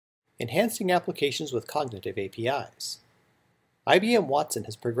Enhancing applications with cognitive APIs. IBM Watson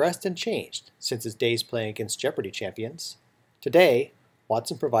has progressed and changed since its days playing against Jeopardy champions. Today,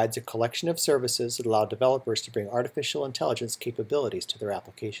 Watson provides a collection of services that allow developers to bring artificial intelligence capabilities to their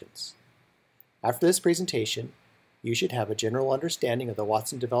applications. After this presentation, you should have a general understanding of the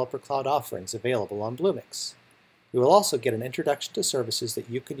Watson Developer Cloud offerings available on Bluemix. You will also get an introduction to services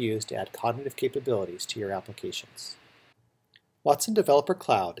that you can use to add cognitive capabilities to your applications. Watson Developer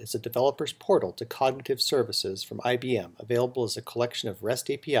Cloud is a developer's portal to cognitive services from IBM, available as a collection of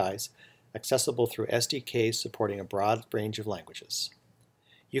REST APIs accessible through SDKs supporting a broad range of languages.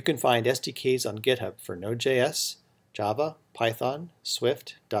 You can find SDKs on GitHub for Node.js, Java, Python,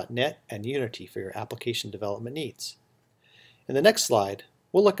 Swift, .NET, and Unity for your application development needs. In the next slide,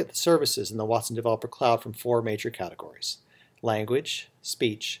 we'll look at the services in the Watson Developer Cloud from 4 major categories: language,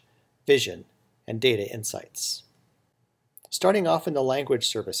 speech, vision, and data insights. Starting off in the language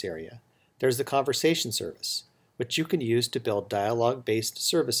service area, there's the conversation service, which you can use to build dialogue-based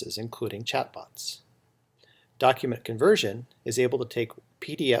services, including chatbots. Document conversion is able to take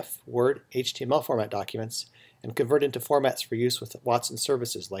PDF, Word, HTML format documents and convert into formats for use with Watson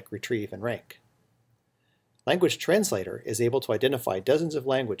services like Retrieve and Rank. Language Translator is able to identify dozens of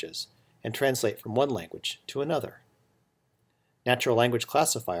languages and translate from one language to another. Natural Language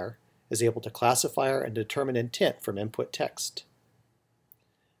Classifier is able to classify and determine intent from input text.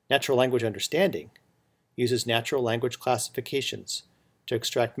 Natural Language Understanding uses natural language classifications to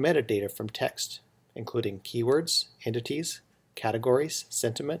extract metadata from text, including keywords, entities, categories,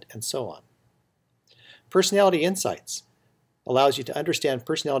 sentiment, and so on. Personality Insights allows you to understand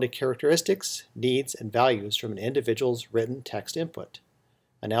personality characteristics, needs, and values from an individual's written text input.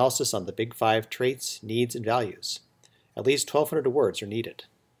 Analysis on the Big 5 traits, needs, and values. At least 1,200 words are needed.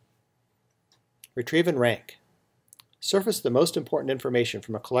 Retrieve and Rank surface the most important information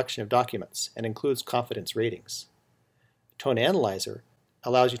from a collection of documents and includes confidence ratings. Tone Analyzer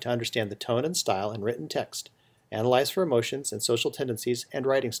allows you to understand the tone and style in written text, analyze for emotions and social tendencies, and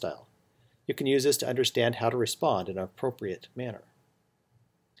writing style. You can use this to understand how to respond in an appropriate manner.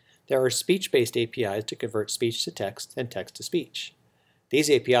 There are speech-based APIs to convert speech to text and text to speech. These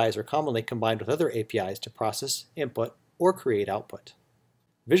APIs are commonly combined with other APIs to process input or create output.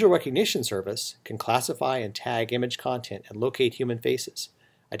 Visual Recognition Service can classify and tag image content and locate human faces,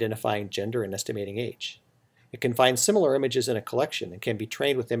 identifying gender and estimating age. It can find similar images in a collection and can be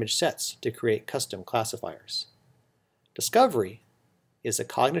trained with image sets to create custom classifiers. Discovery is a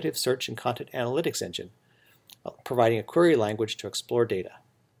cognitive search and content analytics engine, providing a query language to explore data.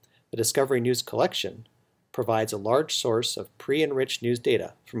 The Discovery News Collection provides a large source of pre-enriched news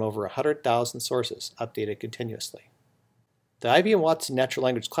data from over 100,000 sources updated continuously. The IBM Watson Natural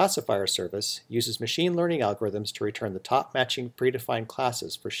Language Classifier service uses machine learning algorithms to return the top matching predefined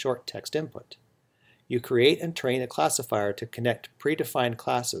classes for short text input. You create and train a classifier to connect predefined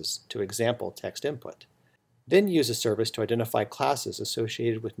classes to example text input. Then use a service to identify classes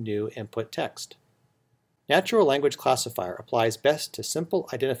associated with new input text. Natural Language Classifier applies best to simple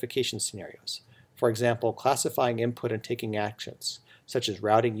identification scenarios, for example, classifying input and taking actions, such as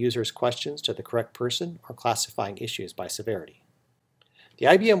routing users' questions to the correct person or classifying issues by severity. The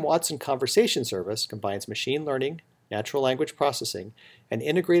IBM Watson Conversation Service combines machine learning, natural language processing, and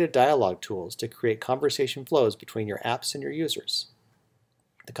integrated dialogue tools to create conversation flows between your apps and your users.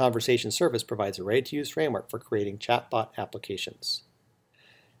 The Conversation Service provides a ready-to-use framework for creating chatbot applications.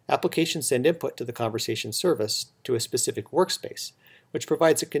 Applications send input to the Conversation Service to a specific workspace, which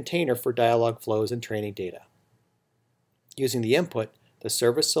provides a container for dialogue flows and training data. Using the input, the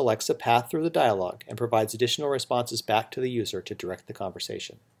service selects a path through the dialogue and provides additional responses back to the user to direct the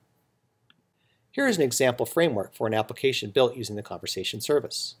conversation. Here is an example framework for an application built using the Conversation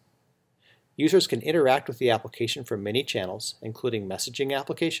Service. Users can interact with the application from many channels, including messaging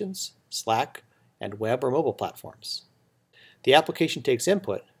applications, Slack, and web or mobile platforms. The application takes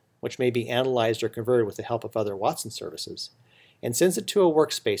input, which may be analyzed or converted with the help of other Watson services, and sends it to a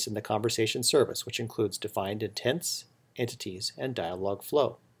workspace in the Conversation Service, which includes defined intents, entities, and dialogue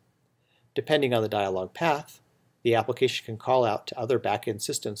flow. Depending on the dialogue path, the application can call out to other back-end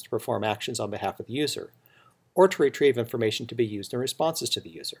systems to perform actions on behalf of the user, or to retrieve information to be used in responses to the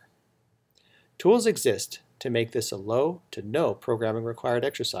user. Tools exist to make this a low to no programming required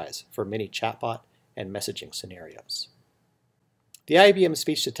exercise for many chatbot and messaging scenarios. The IBM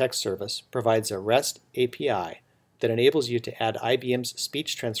Speech-to-Text service provides a REST API that enables you to add IBM's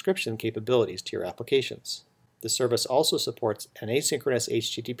speech transcription capabilities to your applications. The service also supports an asynchronous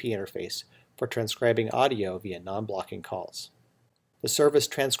HTTP interface for transcribing audio via non-blocking calls. The service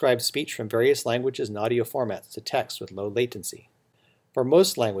transcribes speech from various languages and audio formats to text with low latency. For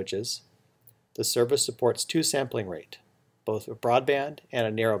most languages, the service supports two sampling rate, both a broadband and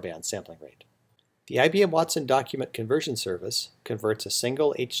a narrowband sampling rate. The IBM Watson Document Conversion Service converts a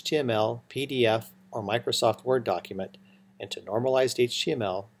single HTML, PDF, or Microsoft Word document into normalized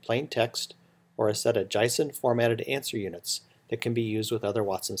HTML, plain text, or a set of JSON-formatted answer units that can be used with other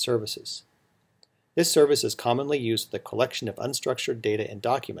Watson services. This service is commonly used with the collection of unstructured data in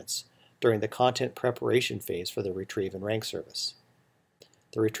documents during the content preparation phase for the Retrieve and Rank service.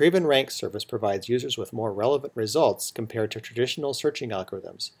 The Retrieve and Rank service provides users with more relevant results compared to traditional searching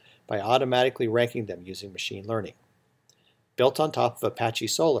algorithms by automatically ranking them using machine learning. Built on top of Apache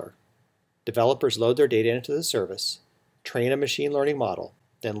Solr, developers load their data into the service, train a machine learning model,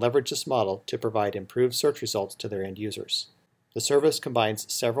 then leverage this model to provide improved search results to their end users. The service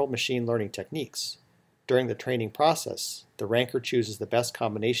combines several machine learning techniques. During the training process, the ranker chooses the best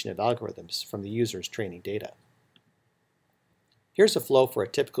combination of algorithms from the user's training data. Here's a flow for a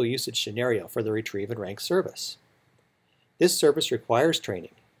typical usage scenario for the Retrieve and Rank service. This service requires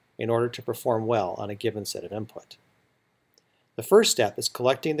training in order to perform well on a given set of input. The first step is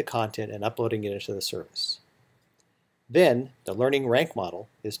collecting the content and uploading it into the service. Then, the learning rank model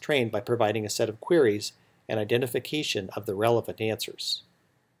is trained by providing a set of queries and identification of the relevant answers.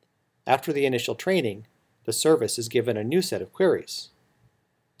 After the initial training, the service is given a new set of queries.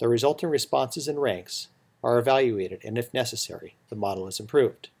 The resulting responses and ranks are evaluated, and if necessary, the model is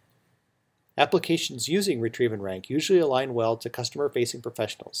improved. Applications using Retrieve and Rank usually align well to customer-facing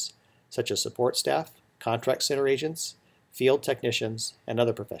professionals, such as support staff, contract center agents, field technicians, and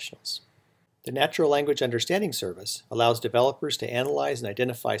other professionals. The Natural Language Understanding service allows developers to analyze and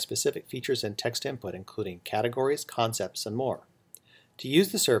identify specific features in text input, including categories, concepts, and more. To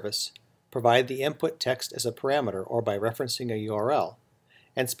use the service, provide the input text as a parameter or by referencing a URL,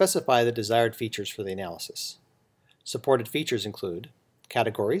 and specify the desired features for the analysis. Supported features include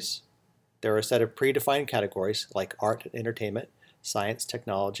categories. There are a set of predefined categories like art and entertainment, science,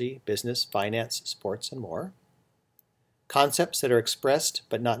 technology, business, finance, sports, and more. Concepts that are expressed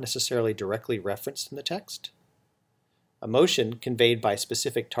but not necessarily directly referenced in the text. Emotion conveyed by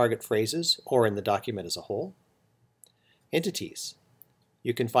specific target phrases or in the document as a whole. Entities.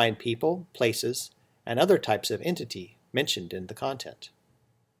 You can find people, places, and other types of entity mentioned in the content.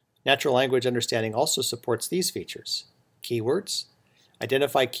 Natural Language Understanding also supports these features. Keywords.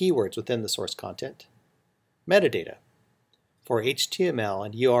 Identify keywords within the source content. Metadata. For HTML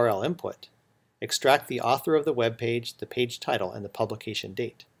and URL input, extract the author of the web page, the page title, and the publication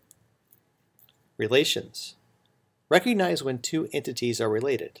date. Relations. Recognize when two entities are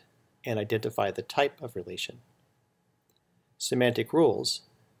related and identify the type of relation. Semantic rules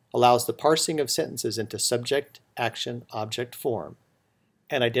allows the parsing of sentences into subject, action, object form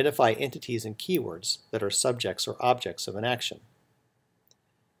and identify entities and keywords that are subjects or objects of an action.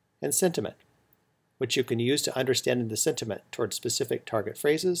 And sentiment, which you can use to understand the sentiment toward specific target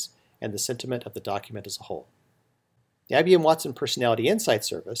phrases and the sentiment of the document as a whole. The IBM Watson Personality Insights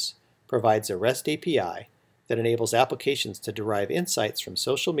service provides a REST API that enables applications to derive insights from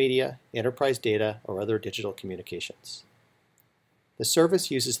social media, enterprise data, or other digital communications. The service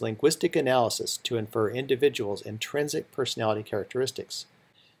uses linguistic analysis to infer individuals' intrinsic personality characteristics,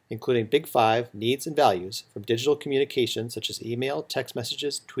 including Big Five needs and values from digital communications such as email, text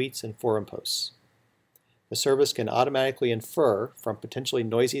messages, tweets, and forum posts. The service can automatically infer from potentially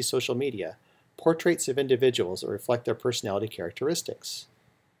noisy social media portraits of individuals that reflect their personality characteristics.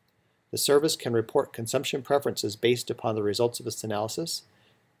 The service can report consumption preferences based upon the results of its analysis,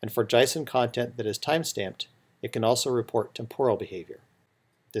 and for JSON content that is timestamped, it can also report temporal behavior.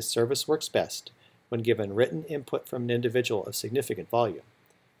 This service works best when given written input from an individual of significant volume.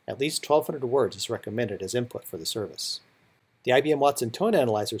 At least 1,200 words is recommended as input for the service. The IBM Watson Tone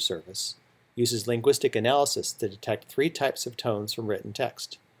Analyzer service uses linguistic analysis to detect 3 types of tones from written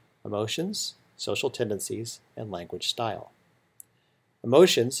text: emotions, social tendencies, and language style.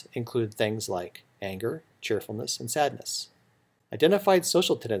 Emotions include things like anger, cheerfulness, and sadness. Identified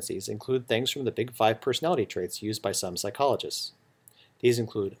social tendencies include things from the Big Five personality traits used by some psychologists. These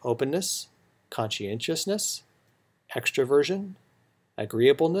include openness, conscientiousness, extroversion,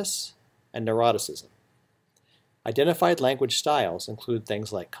 agreeableness, and neuroticism. Identified language styles include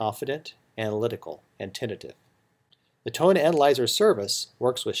things like confident, analytical, and tentative. The Tone Analyzer service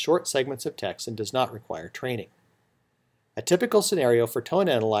works with short segments of text and does not require training. A typical scenario for Tone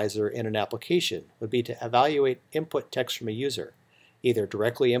Analyzer in an application would be to evaluate input text from a user, either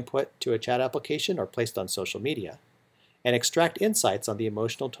directly input to a chat application or placed on social media, and extract insights on the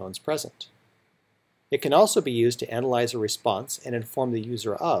emotional tones present. It can also be used to analyze a response and inform the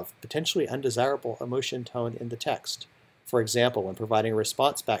user of potentially undesirable emotion tone in the text, for example when providing a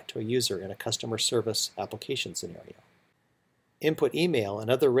response back to a user in a customer service application scenario. Input email and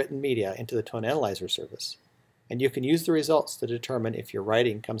other written media into the Tone Analyzer service, and you can use the results to determine if your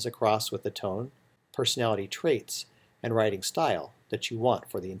writing comes across with the tone, personality traits, and writing style that you want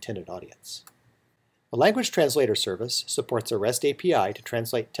for the intended audience. The Language Translator service supports a REST API to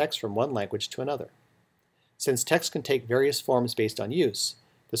translate text from one language to another. Since text can take various forms based on use,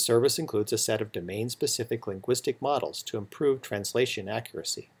 the service includes a set of domain-specific linguistic models to improve translation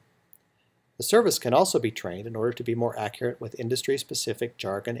accuracy. The service can also be trained in order to be more accurate with industry-specific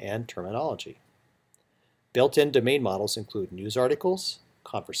jargon and terminology. Built-in domain models include news articles,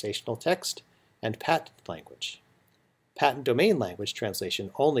 conversational text, and patent language. Patent domain language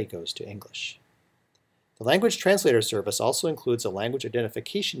translation only goes to English. The Language Translator service also includes a language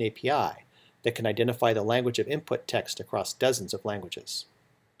identification API that can identify the language of input text across dozens of languages.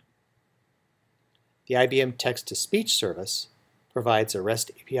 The IBM Text-to-Speech service provides a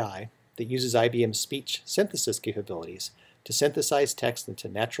REST API that uses IBM's speech synthesis capabilities to synthesize text into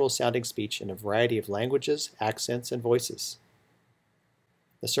natural-sounding speech in a variety of languages, accents, and voices.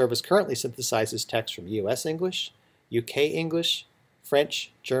 The service currently synthesizes text from US English, UK English,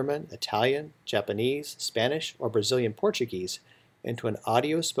 French, German, Italian, Japanese, Spanish, or Brazilian Portuguese into an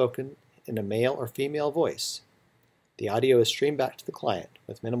audio spoken in a male or female voice. The audio is streamed back to the client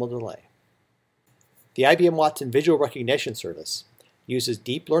with minimal delay. The IBM Watson Visual Recognition service uses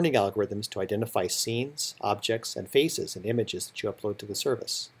deep learning algorithms to identify scenes, objects, and faces in images that you upload to the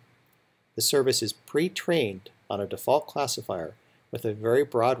service. The service is pre-trained on a default classifier with a very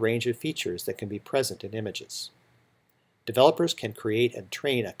broad range of features that can be present in images. Developers can create and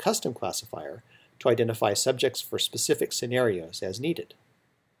train a custom classifier to identify subjects for specific scenarios as needed.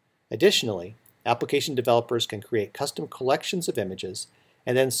 Additionally, application developers can create custom collections of images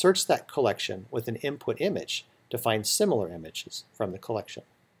and then search that collection with an input image to find similar images from the collection.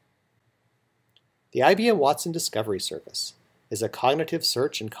 The IBM Watson Discovery Service is a cognitive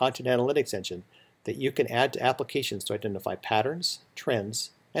search and content analytics engine that you can add to applications to identify patterns,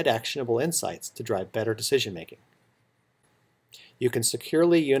 trends, and actionable insights to drive better decision-making. You can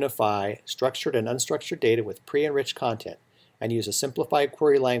securely unify structured and unstructured data with pre-enriched content and use a simplified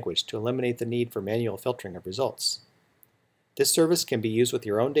query language to eliminate the need for manual filtering of results. This service can be used with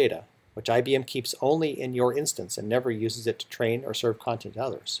your own data, which IBM keeps only in your instance and never uses it to train or serve content to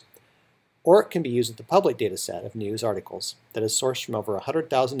others. Or it can be used with the public data set of news articles that is sourced from over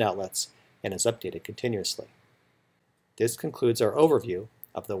 100,000 outlets and is updated continuously. This concludes our overview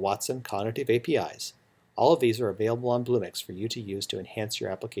of the Watson Cognitive APIs. All of these are available on Bluemix for you to use to enhance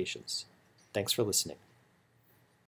your applications. Thanks for listening.